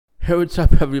Hey, what's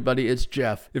up, everybody? It's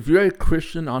Jeff. If you're a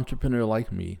Christian entrepreneur like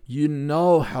me, you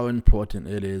know how important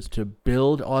it is to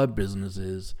build our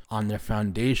businesses on the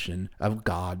foundation of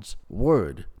God's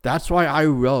Word. That's why I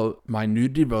wrote my new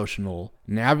devotional,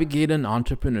 Navigating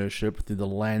Entrepreneurship Through the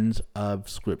Lens of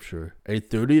Scripture, a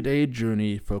 30-day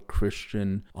journey for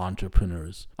Christian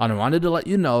entrepreneurs. And I wanted to let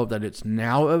you know that it's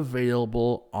now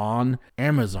available on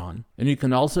Amazon, and you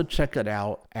can also check it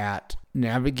out at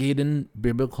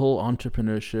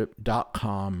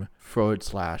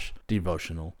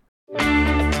navigatingbiblicalentrepreneur.com/devotional.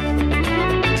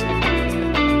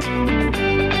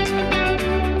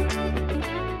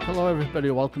 Hello, everybody.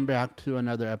 Welcome back to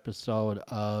another episode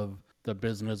of the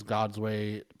Business God's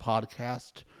Way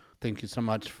podcast. Thank you so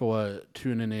much for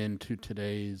tuning in to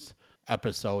today's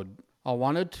episode. I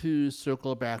wanted to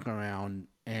circle back around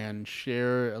and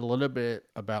share a little bit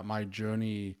about my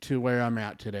journey to where I'm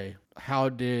at today. How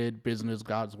did Business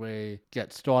God's Way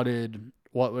get started?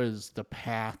 What was the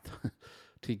path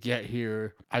to get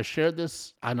here? I shared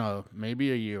this, I don't know,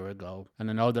 maybe a year ago, and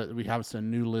I know that we have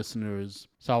some new listeners,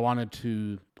 so I wanted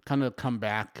to kind of come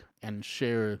back and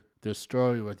share this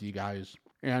story with you guys.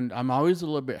 And I'm always a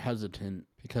little bit hesitant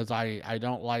because I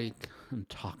don't like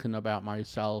talking about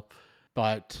myself,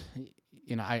 but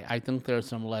I think there are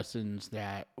some lessons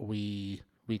that we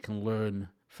can learn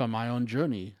from my own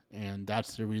journey, and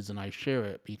that's the reason I share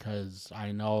it, because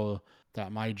I know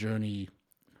that my journey,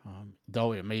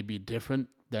 though it may be different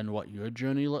than what your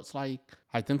journey looks like,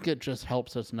 I think it just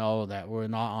helps us know that we're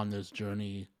not on this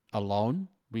journey alone.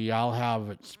 We all have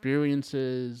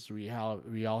experiences, we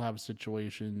all have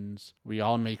situations, we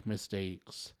all make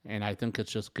mistakes, and I think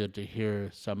it's just good to hear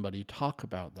somebody talk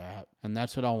about that. And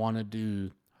that's what I want to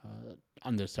do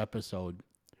on this episode.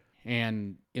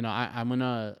 And I'm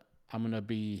gonna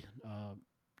be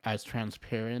as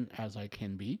transparent as I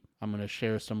can be. I'm gonna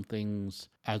share some things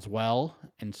as well,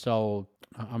 and so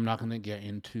I'm not gonna get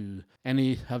into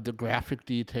any of the graphic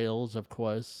details, of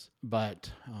course,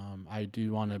 but I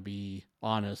do want to be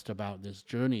honest about this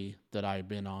journey that I've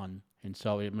been on, and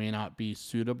so it may not be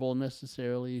suitable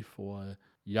necessarily for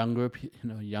younger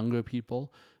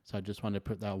people. So I just want to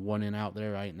put that warning out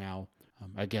there right now.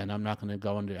 Again, I'm not going to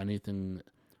go into anything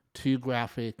too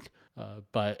graphic,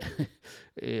 but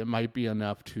it might be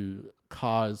enough to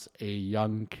cause a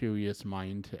young, curious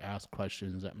mind to ask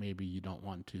questions that maybe you don't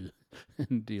want to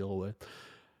deal with.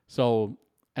 So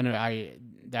anyway,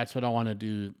 that's what I want to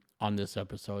do on this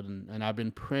episode. And I've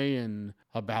been praying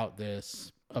about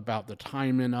this, about the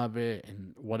timing of it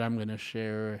and what I'm going to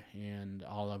share and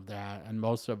all of that. And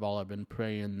most of all, I've been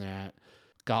praying that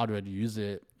God would use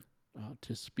it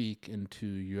to speak into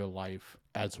your life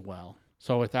as well.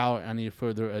 So without any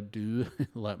further ado,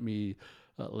 let me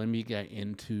get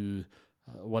into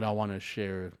what I want to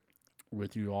share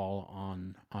with you all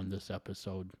on this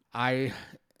episode. I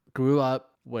grew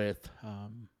up with a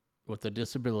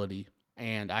disability,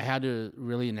 and I had to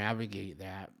really navigate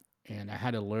that, and I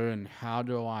had to learn how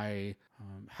do I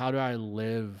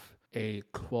live a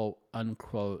quote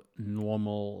unquote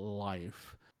normal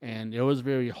life. And it was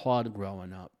very hard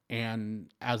growing up.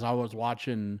 And as I was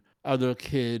watching other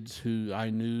kids who I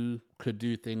knew could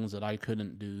do things that I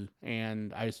couldn't do,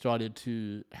 and I started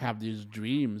to have these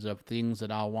dreams of things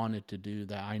that I wanted to do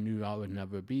that I knew I would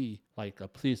never be, like a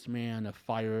policeman, a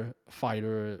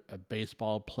firefighter, a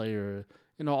baseball player,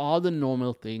 all the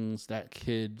normal things that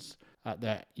kids at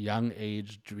that young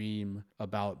age dream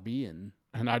about being.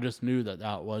 And I just knew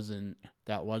that wasn't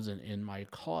in my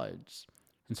cards.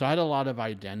 And so I had a lot of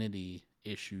identity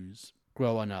issues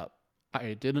growing up.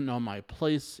 I didn't know my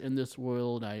place in this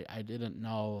world. I didn't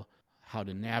know how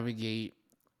to navigate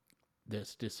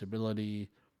this disability.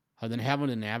 And then having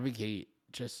to navigate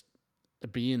just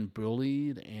being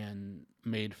bullied and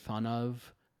made fun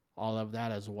of, all of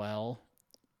that as well.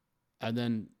 And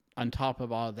then on top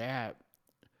of all that,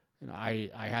 I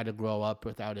had to grow up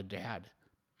without a dad.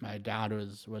 My dad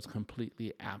was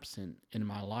completely absent in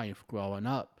my life growing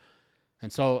up.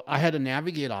 And so I had to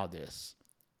navigate all this.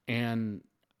 And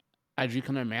as you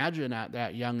can imagine, at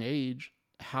that young age,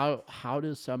 how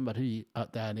does somebody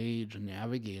at that age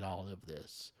navigate all of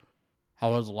this? I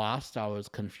was lost. I was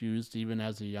confused even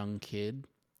as a young kid.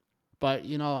 But,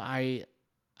 I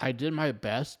did my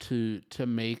best to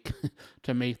make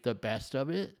the best of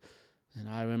it. And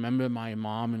I remember my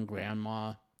mom and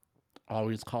grandma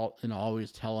always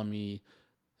telling me,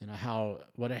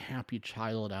 what a happy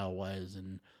child I was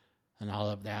and all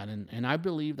of that. And I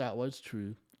believe that was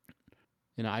true.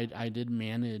 I did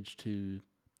manage to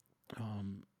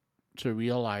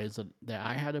realize that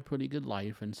I had a pretty good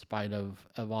life in spite of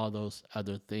all those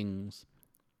other things.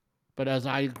 But as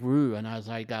I grew and as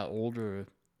I got older,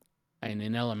 And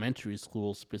in elementary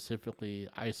school specifically,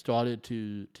 I started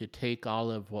to take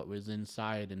all of what was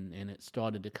inside, and it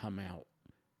started to come out.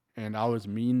 And I was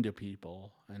mean to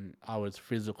people, and I was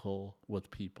physical with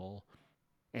people.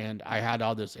 And I had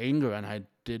all this anger, and I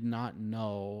did not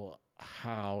know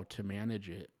how to manage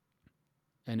it.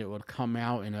 And it would come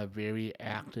out in a very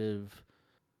active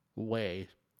way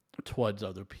towards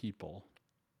other people.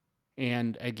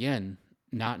 And again,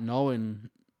 not knowing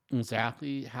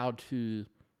exactly how to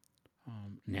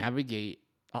navigate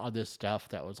all this stuff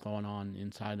that was going on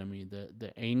inside of me,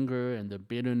 the anger and the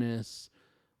bitterness,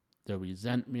 the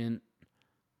resentment,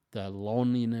 the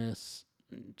loneliness,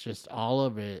 just all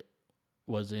of it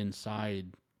was inside,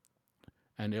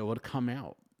 and it would come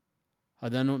out.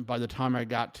 And then by the time I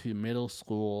got to middle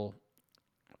school,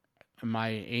 my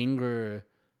anger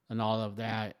and all of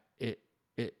that,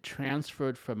 it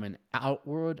transferred from an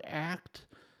outward act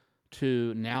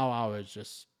to now I was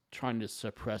just trying to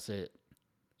suppress it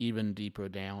even deeper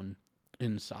down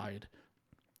inside.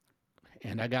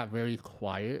 And I got very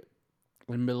quiet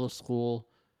in middle school.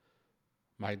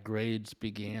 My grades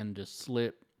began to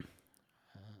slip.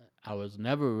 I was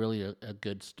never really a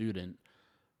good student,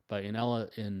 but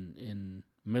in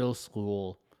middle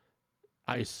school,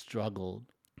 I struggled.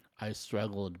 I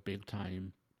struggled big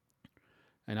time,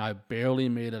 and I barely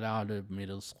made it out of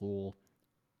middle school.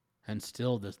 And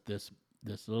still, this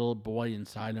little boy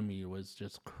inside of me was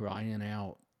just crying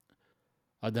out.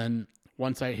 And then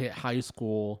once I hit high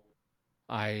school,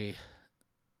 I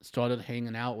started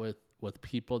hanging out with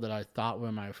people that I thought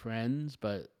were my friends,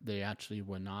 but they actually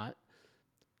were not.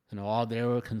 You know, all they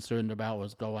were concerned about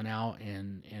was going out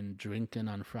and drinking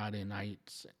on Friday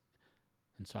nights.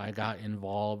 And so I got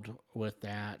involved with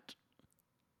that.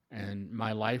 And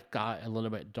my life got a little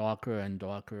bit darker and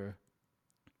darker.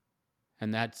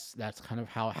 And that's kind of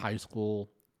how high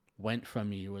school went for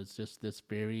me. It was just this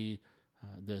very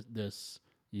this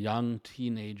young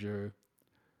teenager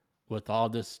with all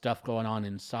this stuff going on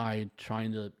inside,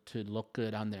 trying to look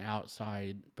good on the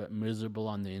outside, but miserable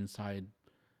on the inside,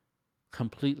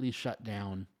 completely shut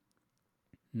down,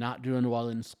 not doing well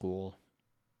in school.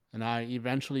 And I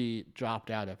eventually dropped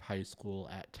out of high school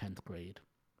at 10th grade.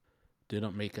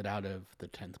 Didn't make it out of the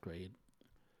 10th grade.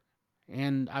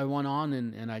 And I went on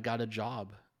and I got a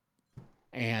job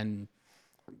and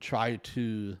tried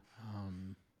to,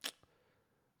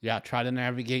 try to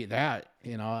navigate that.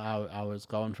 You know, I was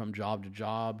going from job to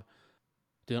job,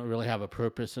 didn't really have a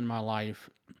purpose in my life.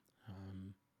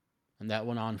 And that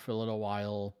went on for a little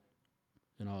while.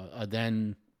 You know,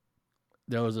 then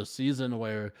there was a season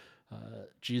where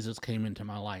Jesus came into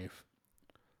my life.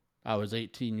 I was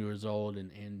 18 years old,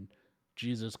 and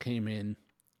Jesus came in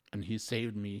and he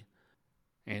saved me.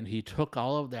 And he took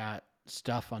all of that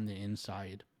stuff on the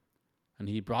inside and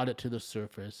he brought it to the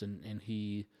surface, and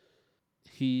he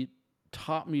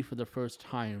taught me for the first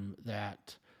time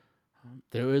that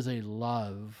there is a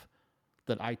love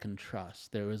that I can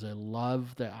trust. There is a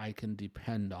love that I can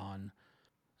depend on.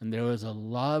 And there is a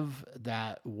love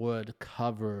that would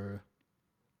cover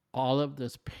all of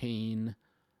this pain,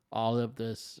 all of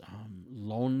this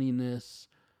loneliness,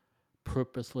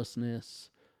 purposelessness.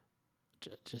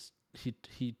 Just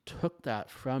he took that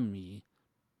from me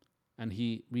and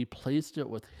he replaced it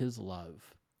with his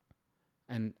love.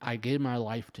 And I gave my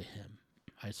life to him.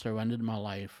 I surrendered my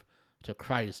life to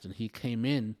Christ, and he came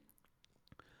in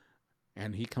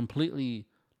and he completely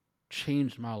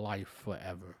changed my life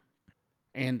forever.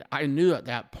 And I knew at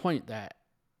that point that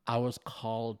I was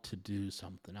called to do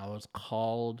something. I was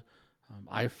called,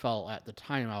 I felt at the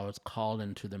time I was called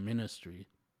into the ministry,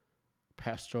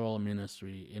 pastoral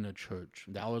ministry in a church.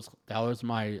 That was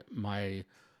my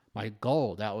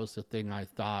goal. That was the thing I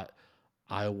thought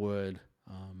I would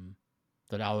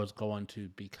that I was going to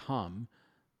become.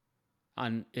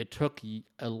 And it took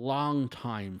a long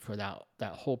time for that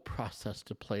whole process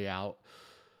to play out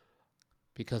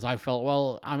because I felt,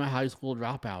 well, I'm a high school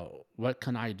dropout. What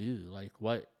can I do? Like,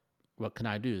 what can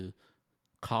I do?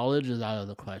 College is out of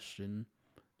the question.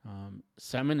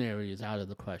 Seminary is out of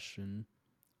the question.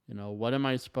 You know, what am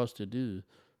I supposed to do?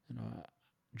 You know,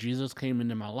 Jesus came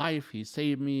into my life. He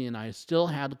saved me, and I still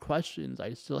had questions.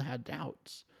 I still had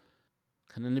doubts.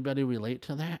 Can anybody relate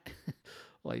to that?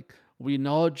 Like, we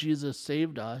know Jesus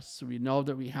saved us. We know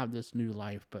that we have this new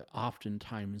life, but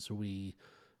oftentimes we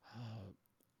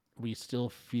still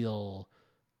feel,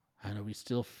 I know, we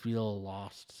still feel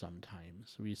lost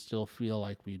sometimes. We still feel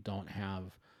like we don't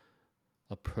have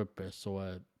a purpose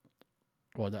or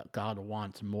that God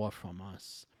wants more from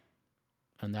us.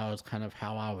 And that was kind of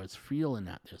how I was feeling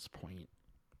at this point.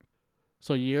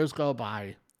 So years go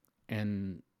by,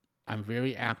 and I'm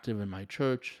very active in my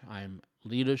church. I'm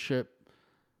leadership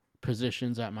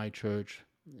positions at my church.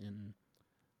 And,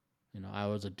 I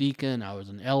was a deacon, I was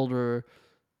an elder.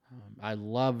 I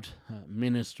loved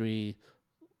ministry,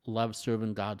 loved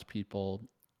serving God's people.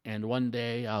 And one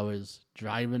day I was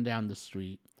driving down the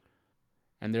street,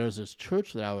 and there was this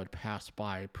church that I would pass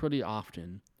by pretty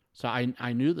often. So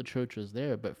I knew the church was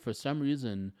there, but for some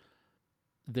reason,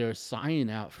 their sign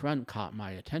out front caught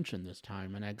my attention this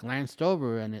time. And I glanced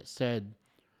over and it said,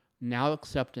 now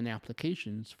accepting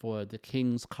applications for the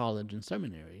King's College and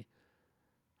Seminary.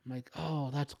 I'm like,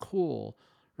 oh, that's cool.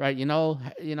 Right? You know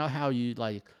how you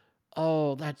like,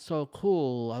 oh, that's so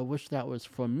cool. I wish that was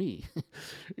for me.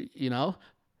 you know?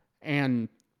 And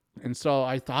and so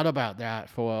I thought about that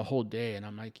for a whole day, and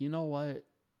I'm like, you know what?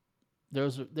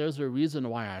 There's a reason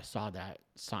why I saw that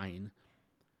sign.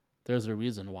 There's a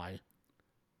reason why.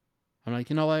 I'm like,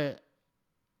 you know what?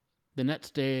 The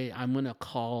next day I'm gonna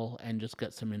call and just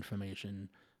get some information.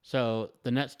 So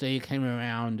the next day came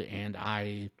around and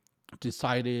I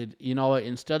decided, you know what,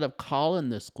 instead of calling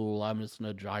this school, I'm just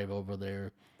gonna drive over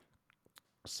there,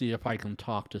 see if I can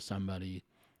talk to somebody.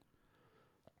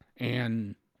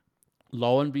 And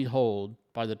lo and behold,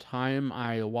 by the time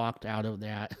I walked out of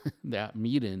that that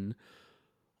meeting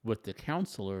with the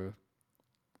counselor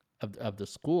of the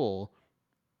school,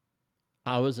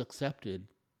 I was accepted.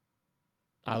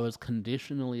 I was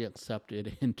conditionally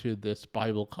accepted into this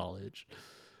Bible college.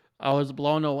 I was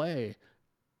blown away.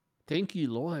 Thank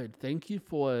you, Lord. Thank you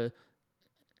for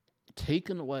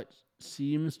taking what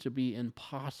seems to be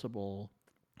impossible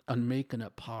and making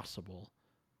it possible.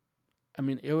 I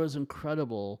mean, it was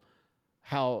incredible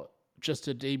how just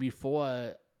a day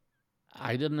before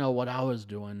I didn't know what I was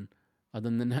doing. And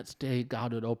then the next day,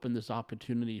 God would open this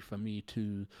opportunity for me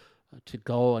to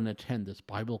go and attend this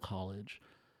Bible college.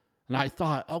 And I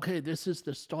thought, okay, this is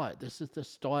the start. This is the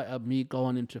start of me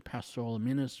going into pastoral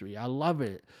ministry. I love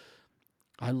it.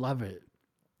 I love it.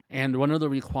 And one of the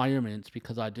requirements,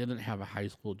 because I didn't have a high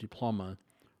school diploma,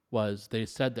 was they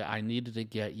said that I needed to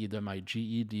get either my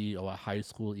GED or a high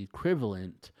school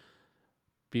equivalent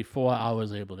before I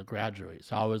was able to graduate.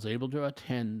 So I was able to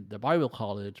attend the Bible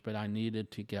college, but I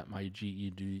needed to get my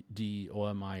GED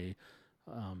or my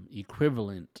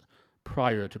equivalent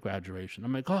prior to graduation.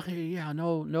 I'm like, okay, yeah,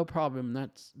 no problem.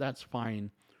 That's fine.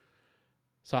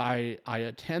 So I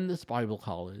attend this Bible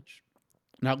college.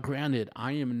 Now, granted,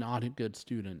 I am not a good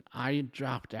student. I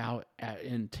dropped out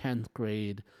in 10th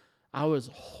grade. I was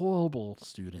a horrible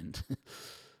student.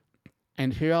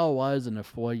 And here I was in a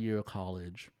 4-year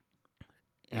college.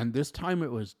 And this time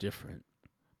it was different.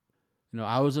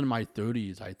 I was in my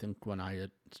 30s, I think, when I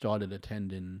had started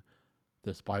attending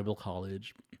this Bible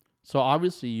college. So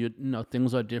obviously,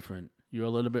 things are different. You're a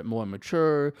little bit more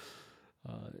mature.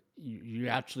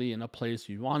 You're actually in a place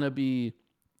you want to be.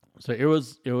 So it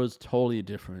was totally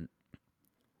different.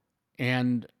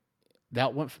 And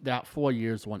that 4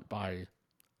 years went by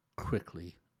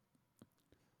quickly.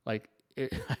 Like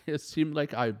it, it seemed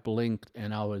like I blinked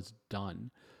and I was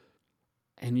done.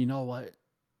 And you know what?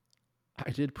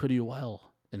 I did pretty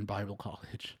well in Bible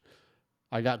college.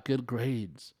 I got good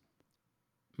grades.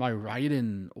 My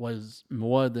writing was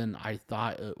more than I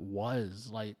thought it was.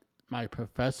 Like, my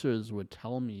professors would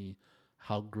tell me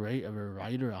how great of a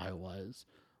writer I was.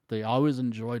 They always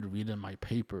enjoyed reading my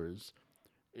papers.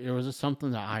 It was just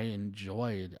something that I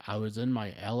enjoyed. I was in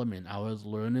my element. I was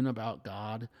learning about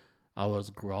God. I was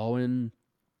growing,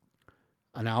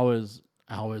 and I was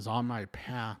on my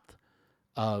path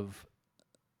of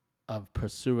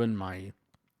pursuing my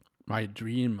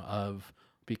dream of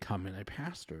becoming a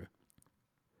pastor.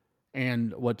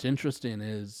 And what's interesting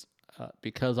is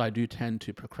because I do tend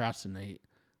to procrastinate,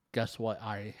 guess what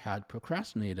I had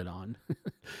procrastinated on?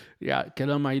 Yeah, get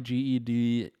on my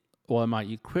GED or my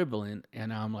equivalent,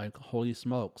 and I'm like, holy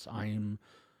smokes, I'm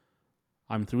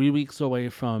 3 weeks away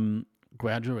from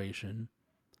graduation.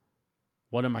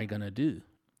 What am I gonna do?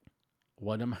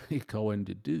 What am I going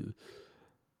to do?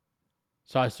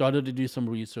 So I started to do some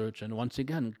research, and once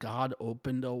again, God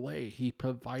opened a way. He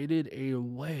provided a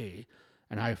way.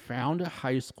 And I found a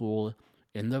high school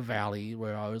in the valley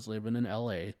where I was living in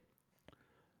LA.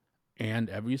 And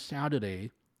every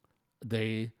Saturday,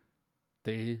 they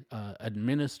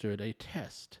administered a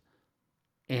test.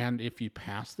 And if you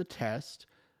passed the test,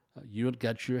 you would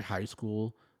get your high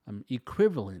school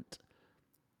equivalent.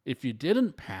 If you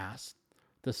didn't pass,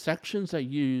 the sections that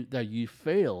you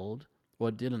failed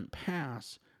or didn't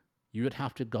pass, you would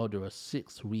have to go to a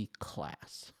 6-week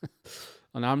class.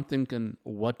 And I'm thinking,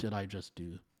 what did I just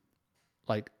do?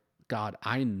 Like, God,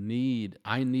 I need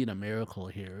a miracle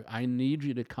here. I need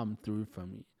you to come through for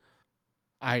me.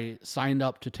 I signed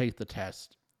up to take the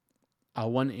test. I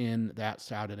went in that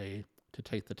Saturday to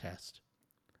take the test.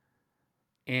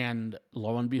 And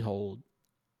lo and behold,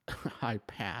 I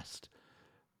passed.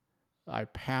 I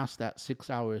passed that 6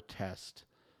 hour test.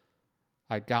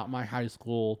 I got my high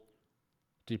school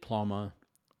diploma.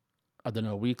 And then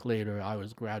a week later, I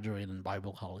was graduating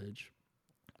Bible college.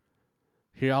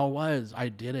 Here I was. I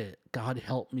did it. God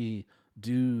helped me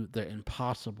do the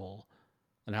impossible.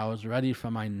 And I was ready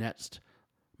for my next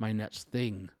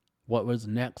thing. What was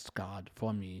next, God,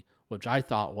 for me? Which I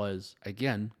thought was,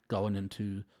 again, going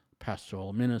into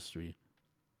pastoral ministry.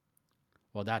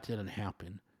 Well, that didn't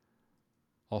happen.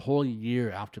 A whole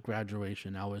year after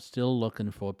graduation, I was still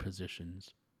looking for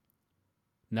positions.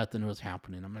 Nothing was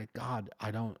happening. I'm like, God,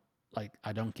 I don't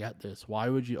get this. Why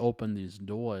would you open these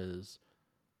doors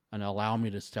and allow me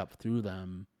to step through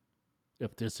them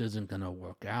if this isn't going to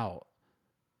work out?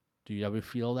 Do you ever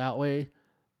feel that way?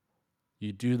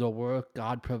 You do the work,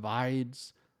 God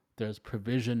provides, there's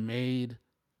provision made,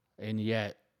 and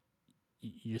yet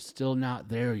you're still not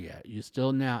there yet. You're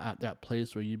still not at that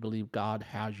place where you believe God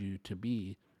has you to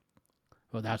be.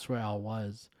 Well, that's where I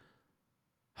was.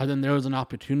 And then there was an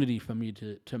opportunity for me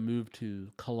to move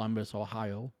to Columbus,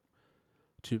 Ohio,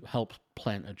 to help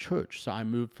plant a church. So I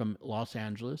moved from Los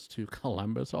Angeles to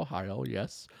Columbus, Ohio.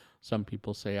 Yes, some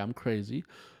people say I'm crazy,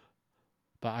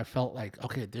 but I felt like,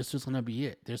 okay, this is going to be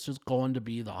it. This is going to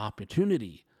be the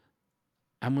opportunity.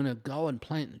 I'm going to go and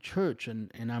plant a church, and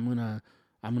I'm going to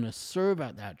serve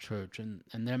at that church, and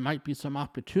there might be some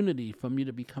opportunity for me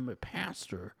to become a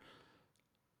pastor.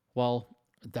 Well,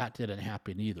 that didn't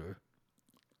happen either.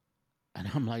 And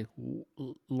I'm like,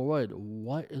 Lord,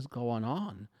 what is going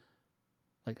on?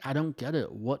 Like, I don't get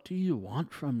it. What do you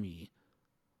want from me?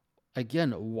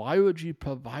 Again, why would you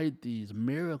provide these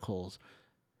miracles?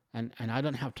 And I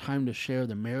don't have time to share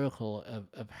the miracle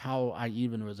of how I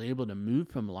even was able to move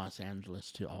from Los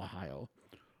Angeles to Ohio.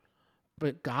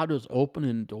 But God was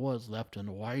opening doors left and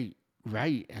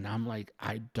right. And I'm like,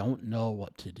 I don't know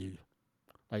what to do.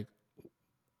 Like,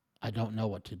 I don't know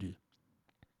what to do.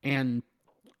 And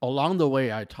along the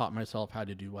way, I taught myself how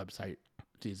to do website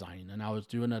design, and I was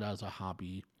doing it as a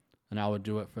hobby, and I would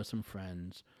do it for some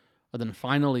friends. But then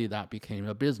finally, that became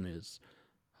a business.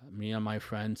 Me and my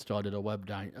friend started a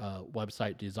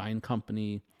website design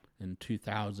company in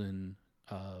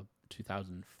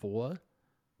 2004,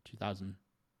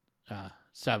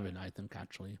 2007, I think,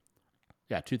 actually.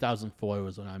 Yeah, 2004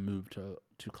 was when I moved to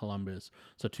Columbus.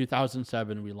 So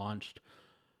 2007, we launched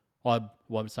a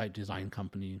website design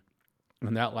company,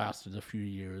 and that lasted a few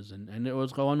years, and it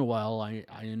was going well. I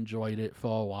enjoyed it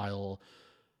for a while,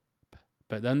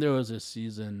 but then there was a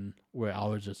season where I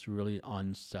was just really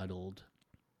unsettled.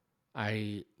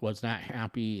 I was not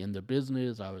happy in the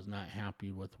business. I was not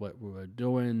happy with what we were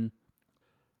doing,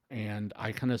 and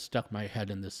I kind of stuck my head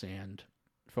in the sand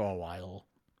for a while.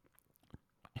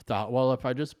 I thought, well, if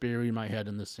I just bury my head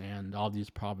in the sand, all these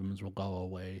problems will go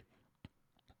away.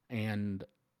 And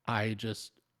I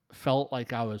just felt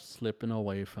like I was slipping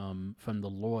away from the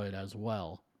Lord as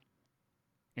well.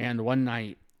 And one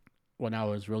night when I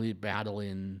was really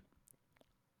battling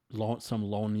some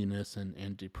loneliness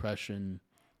and depression,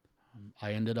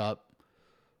 I ended up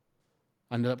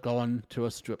going to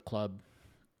a strip club,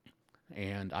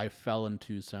 and I fell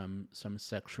into some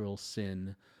sexual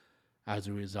sin as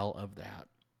a result of that.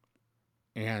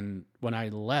 And when I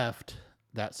left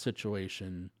that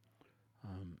situation,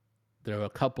 there were a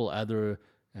couple other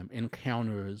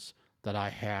encounters that I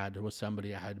had with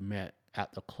somebody I had met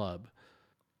at the club.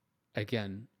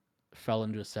 Again, fell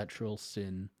into sexual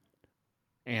sin,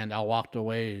 and I walked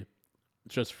away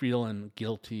just feeling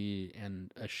guilty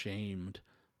and ashamed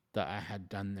that I had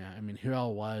done that. I mean, here I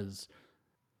was,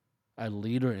 a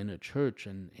leader in a church,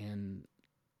 and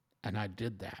I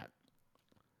did that.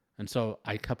 And so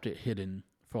I kept it hidden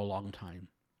for a long time.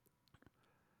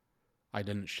 I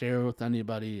didn't share with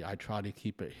anybody. I tried to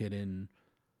keep it hidden.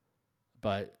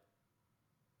 But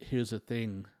here's the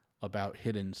thing about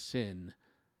hidden sin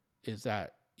is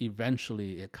that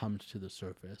eventually it comes to the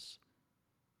surface.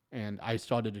 And I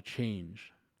started to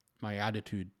change. My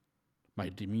attitude, my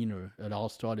demeanor, it all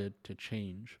started to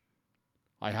change.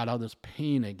 I had all this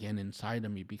pain again inside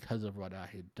of me because of what I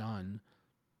had done.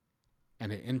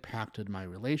 And it impacted my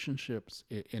relationships.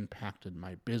 It impacted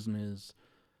my business.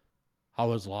 I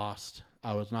was lost.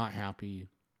 I was not happy.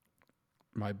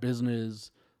 My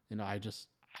business, I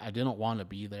didn't want to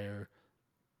be there,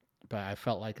 but I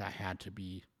felt like I had to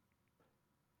be.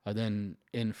 And then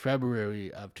in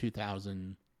February of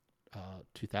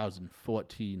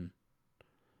 2014,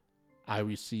 I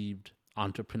received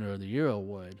Entrepreneur of the Year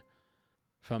award.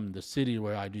 from the city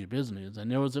where I do business.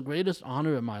 And it was the greatest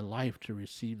honor of my life to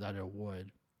receive that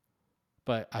award.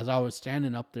 But as I was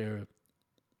standing up there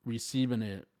receiving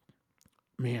it,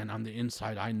 man, on the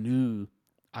inside, I knew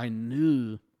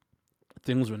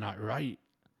things were not right.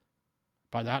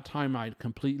 By that time, I'd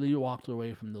completely walked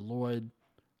away from the Lord.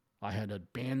 I had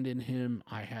abandoned him.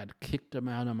 I had kicked him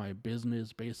out of my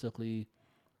business, basically.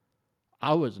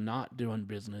 I was not doing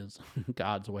business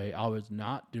God's way. I was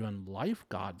not doing life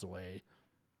God's way.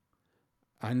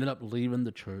 I ended up leaving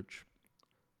the church,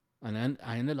 and then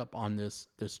I ended up on this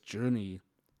journey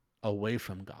away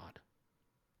from God.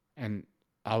 And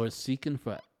I was seeking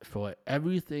for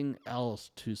everything else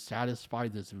to satisfy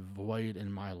this void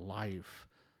in my life,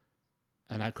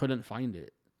 and I couldn't find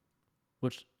it,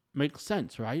 which makes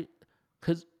sense, right?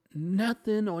 Because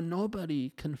nothing or nobody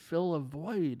can fill a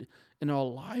void in our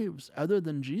lives other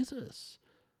than Jesus.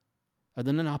 And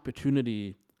then an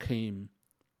opportunity came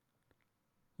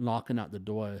knocking at the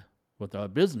door with our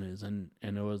business, and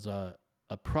it was a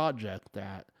project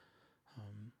that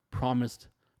promised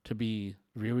to be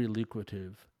very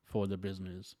lucrative for the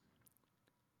business.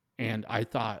 And I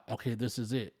thought, okay, this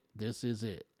is it. This is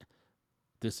it.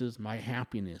 This is my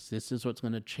happiness. This is what's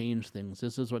going to change things.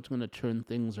 This is what's going to turn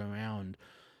things around.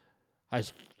 I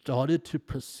started to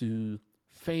pursue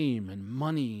fame and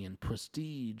money and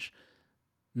prestige,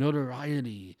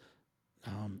 notoriety,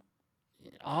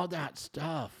 all that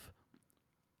stuff.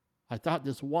 I thought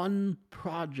this one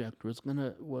project was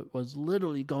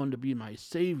literally going to be my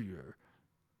savior.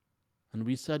 And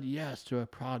we said yes to a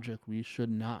project we should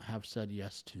not have said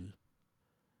yes to.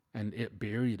 And it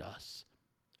buried us.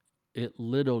 It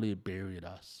literally buried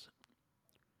us.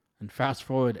 And fast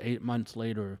forward 8 months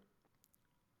later,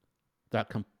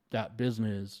 that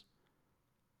business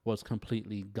was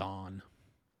completely gone.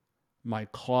 My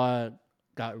car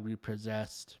got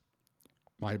repossessed.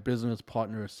 My business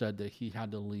partner said that he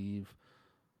had to leave.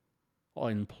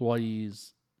 Our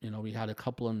employees, we had a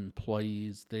couple of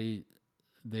employees. They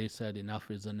said enough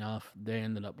is enough. They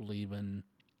ended up leaving.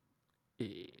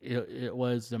 It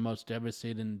was the most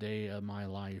devastating day of my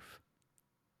life.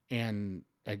 And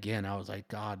again, I was like,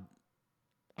 God,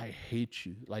 I hate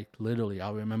you. Like literally,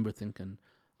 I remember thinking,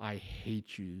 I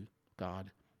hate you,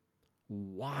 God.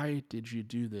 Why did you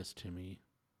do this to me?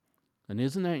 And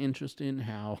isn't that interesting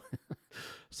how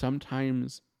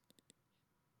sometimes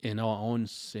in our own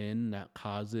sin that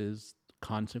causes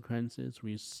consequences,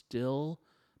 we still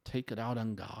take it out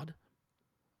on God?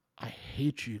 I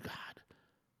hate you, God.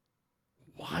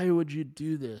 Why would you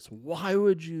do this? Why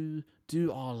would you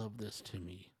do all of this to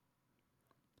me?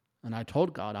 And I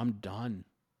told God, I'm done.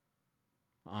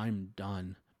 I'm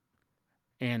done.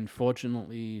 And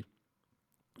fortunately,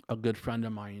 a good friend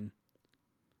of mine,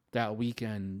 that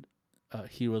weekend,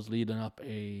 he was leading up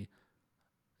a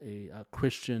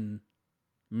Christian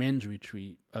men's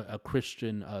retreat, a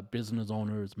Christian business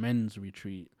owners men's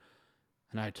retreat.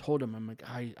 And I told him, I'm like,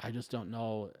 I just don't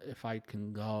know if I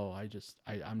can go. I just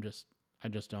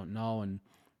don't know. And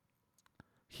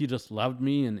he just loved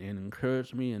me and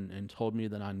encouraged me and told me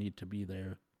that I need to be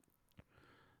there.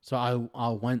 So I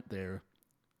went there,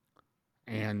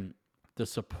 and the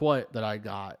support that I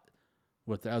got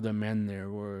with the other men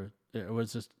there it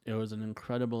was an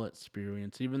incredible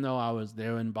experience. Even though I was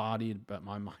there embodied, but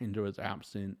my mind was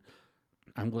absent,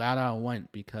 I'm glad I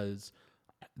went, because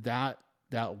that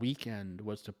weekend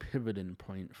was the pivoting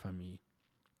point for me.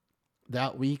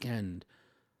 That weekend,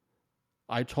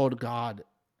 I told God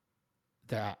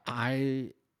that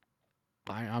I'm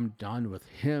done with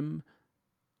him.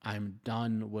 I'm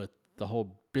done with the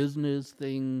whole business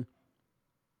thing.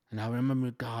 And I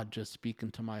remember God just speaking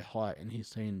to my heart, and he's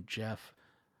saying, Jeff,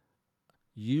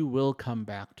 you will come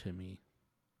back to me.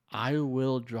 I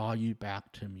will draw you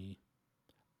back to me.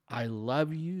 I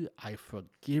love you. I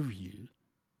forgive you.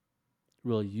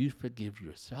 Will you forgive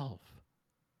yourself?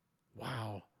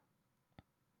 Wow.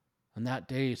 And that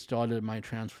day started my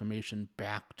transformation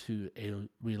back to a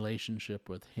relationship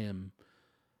with him.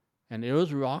 And it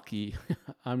was rocky.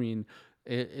 I mean,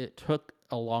 it took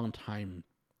a long time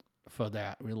for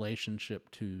that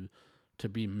relationship to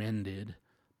be mended,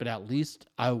 but at least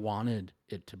I wanted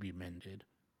it to be mended.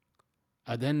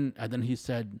 And then he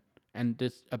said, and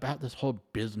this about this whole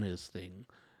business thing,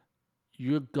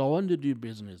 you're going to do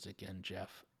business again,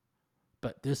 Jeff,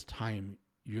 but this time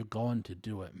you're going to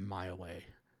do it my way.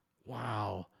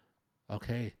 Wow.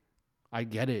 Okay. I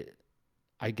get it.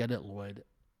 I get it, Lord.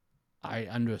 I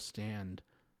understand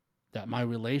that my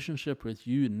relationship with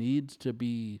you needs to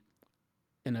be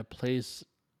in a place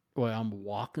where I'm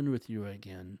walking with you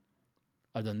again.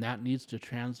 And then that needs to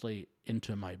translate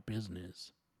into my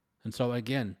business. And so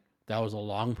again, That was a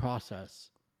long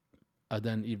process. And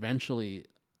then eventually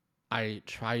I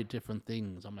tried different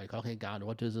things. I'm like, okay, God,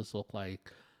 what does this look like?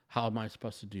 How am I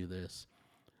supposed to do this?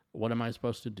 What am I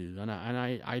supposed to do? And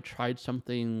I tried some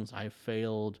things. I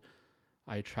failed.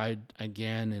 I tried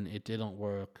again and it didn't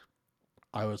work.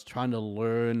 I was trying to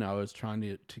learn. I was trying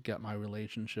to get my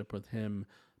relationship with him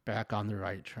back on the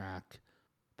right track.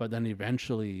 But then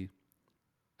eventually,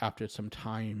 after some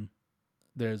time,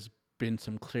 there's been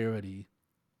some clarity.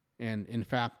 And in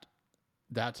fact,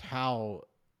 that's how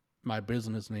my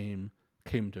business name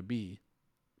came to be.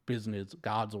 Business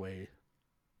God's Way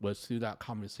was through that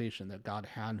conversation that God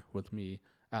had with me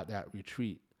at that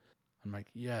retreat. I'm like,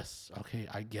 yes, okay,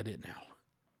 I get it now.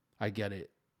 I get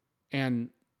it. And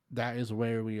that is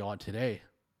where we are today.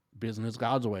 Business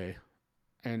God's Way.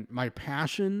 And my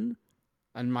passion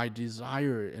and my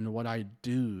desire in what I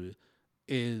do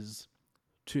is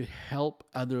to help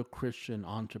other Christian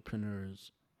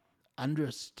entrepreneurs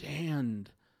understand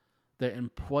the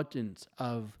importance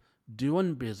of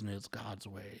doing business God's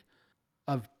way,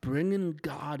 of bringing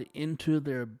God into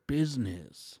their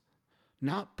business,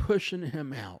 not pushing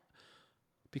him out.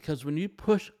 Because when you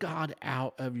push God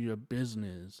out of your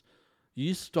business,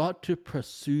 you start to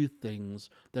pursue things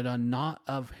that are not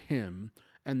of him.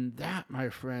 And that, my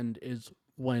friend, is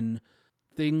when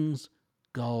things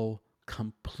go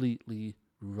completely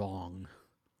wrong.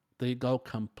 They go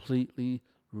completely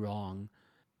wrong.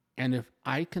 And if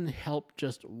I can help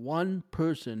just one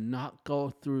person not go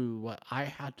through what I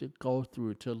had to go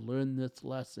through to learn this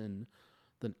lesson,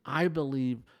 then I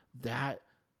believe that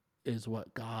is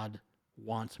what God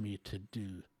wants me to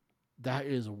do. That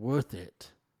is worth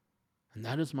it. And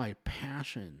that is my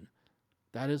passion.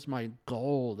 That is my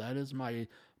goal. That is my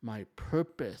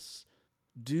purpose.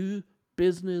 Do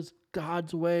business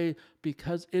God's way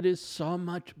because it is so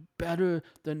much better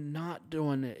than not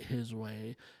doing it his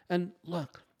way. And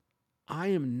look, I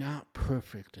am not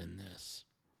perfect in this.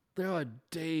 There are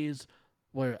days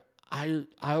where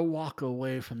I walk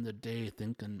away from the day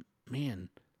thinking, man,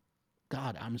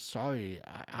 God, I'm sorry.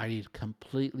 I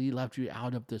completely left you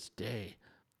out of this day.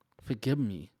 Forgive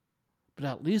me. But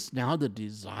at least now the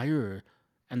desire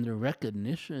and the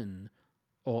recognition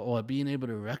or being able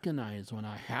to recognize when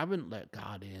I haven't let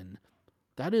God in,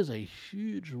 that is a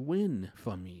huge win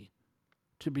for me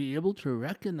to be able to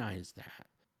recognize that.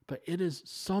 But it is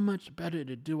so much better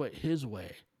to do it his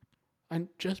way. And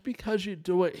just because you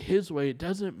do it his way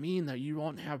doesn't mean that you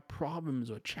won't have problems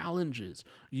or challenges.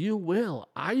 You will.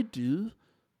 I do.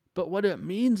 But what it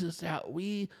means is that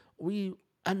we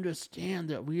understand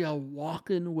that we are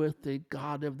walking with the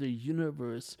God of the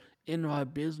universe in our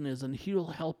business and he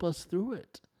will help us through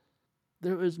it.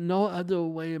 There is no other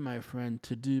way, my friend,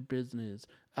 to do business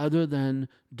other than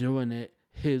doing it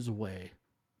his way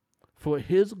for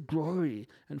his glory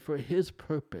and for his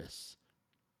purpose.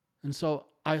 And so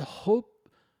I hope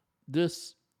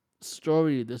this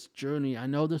story, this journey, I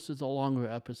know this is a longer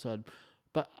episode,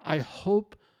 but I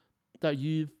hope that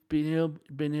you've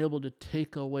been able to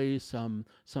take away some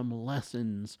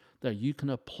lessons that you can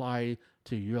apply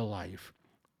to your life.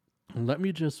 And let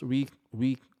me just let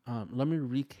me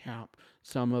recap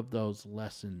some of those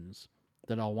lessons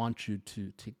that I want you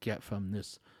to get from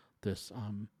this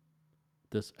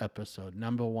this episode.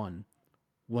 Number one,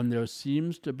 when there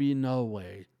seems to be no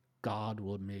way, God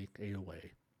will make a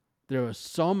way. There are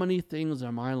so many things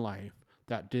in my life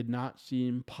that did not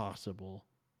seem possible,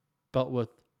 but with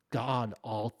God,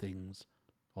 all things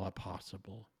are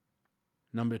possible.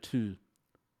 Number two,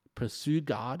 pursue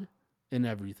God in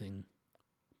everything.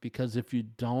 Because if you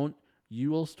don't,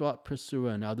 you will start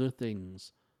pursuing other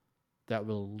things that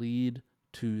will lead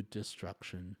to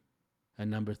destruction.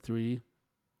 And number three,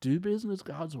 do business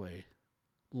God's way.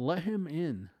 Let him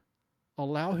in.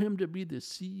 Allow him to be the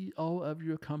CEO of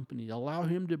your company. Allow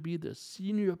him to be the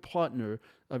senior partner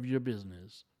of your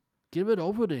business. Give it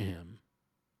over to him.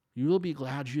 You will be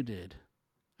glad you did.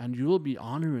 And you will be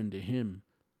honoring to him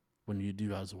when you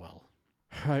do as well.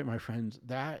 All right, my friends,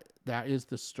 that is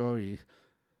the story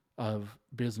of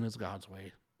business God's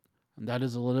way. And that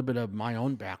is a little bit of my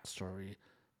own backstory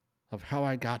of how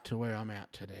I got to where I'm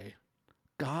at today.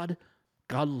 God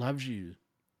loves you.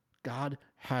 God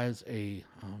has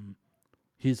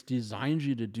He's designed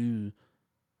you to do.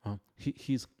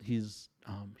 He's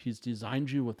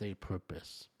designed you with a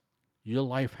purpose. Your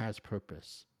life has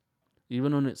purpose,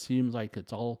 even when it seems like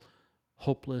it's all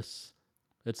hopeless.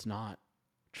 It's not.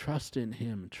 Trust in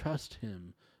Him. Trust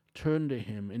Him. Turn to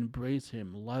Him. Embrace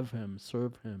Him. Love Him.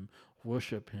 Serve Him.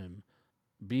 Worship Him.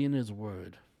 Be in His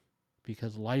Word,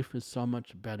 because life is so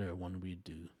much better when we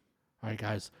do. All right,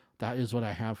 guys, that is what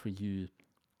I have for you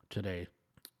today.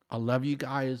 I love you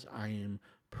guys. I am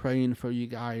praying for you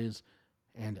guys.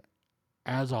 And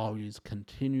as always,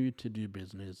 continue to do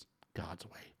business God's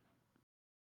way.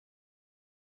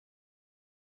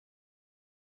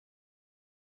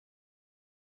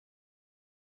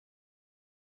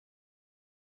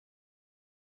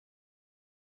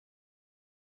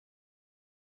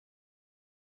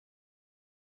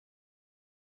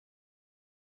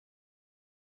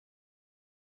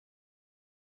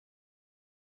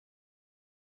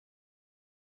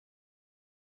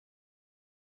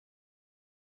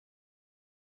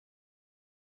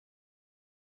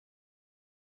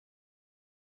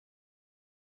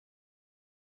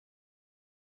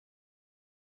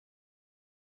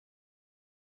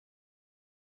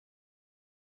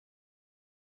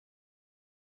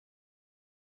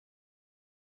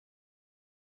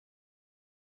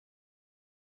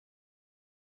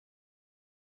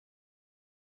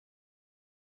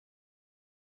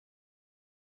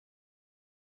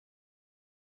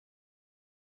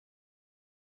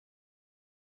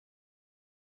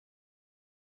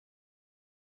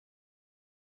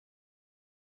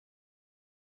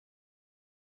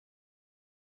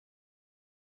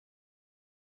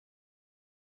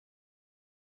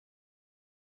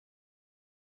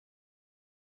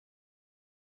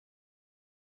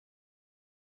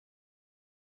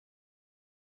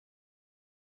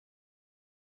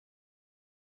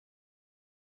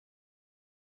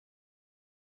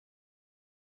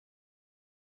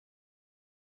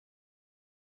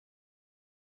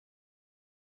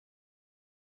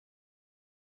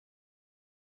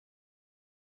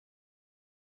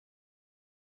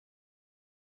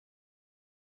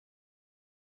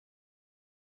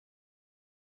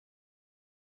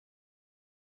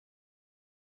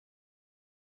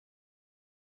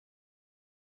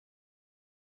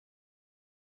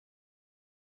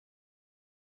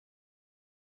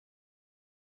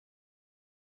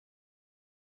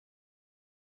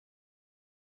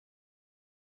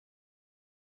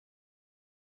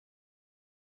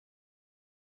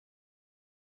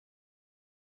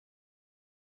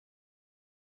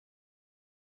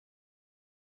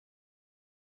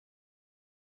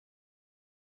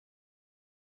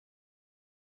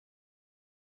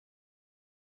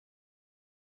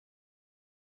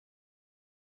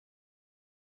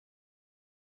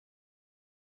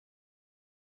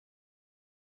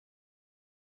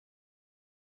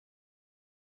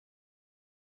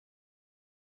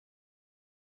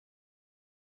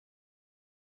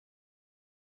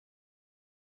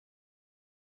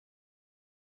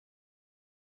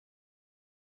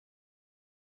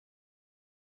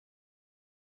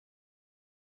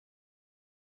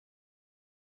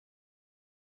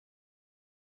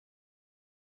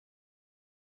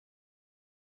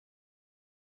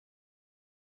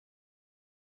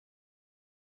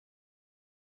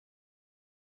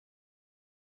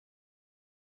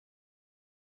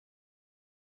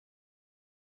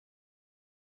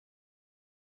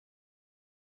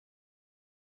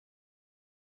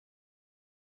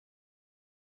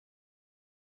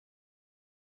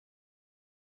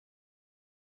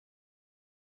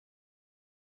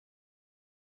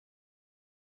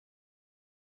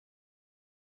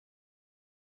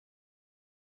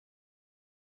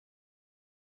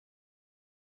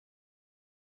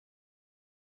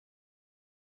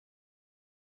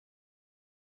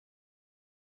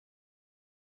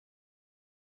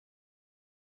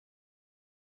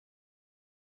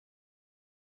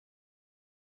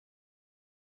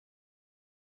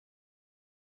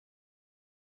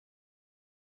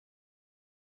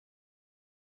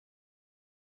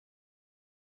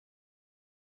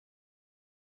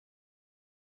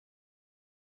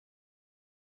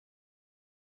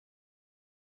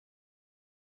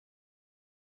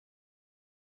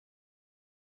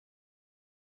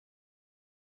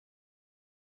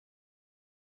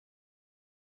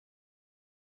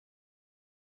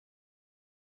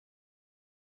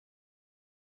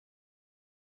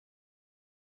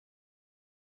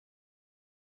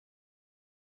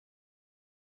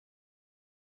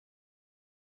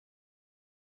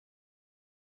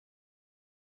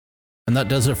 And that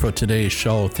does it for today's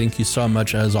show. Thank you so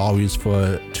much, as always,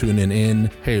 for tuning in.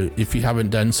 Hey, if you haven't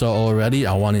done so already,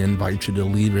 I want to invite you to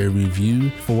leave a review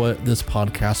for this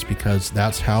podcast, because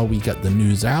that's how we get the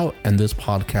news out and this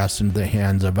podcast into the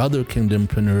hands of other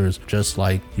kingdompreneurs just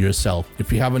like yourself.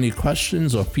 If you have any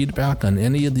questions or feedback on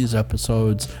any of these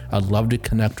episodes, I'd love to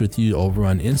connect with you over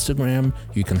on Instagram.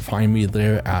 You can find me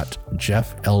there at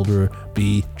Jeff Elder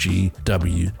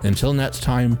BGW. Until next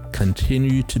time,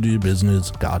 continue to do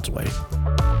business God's way.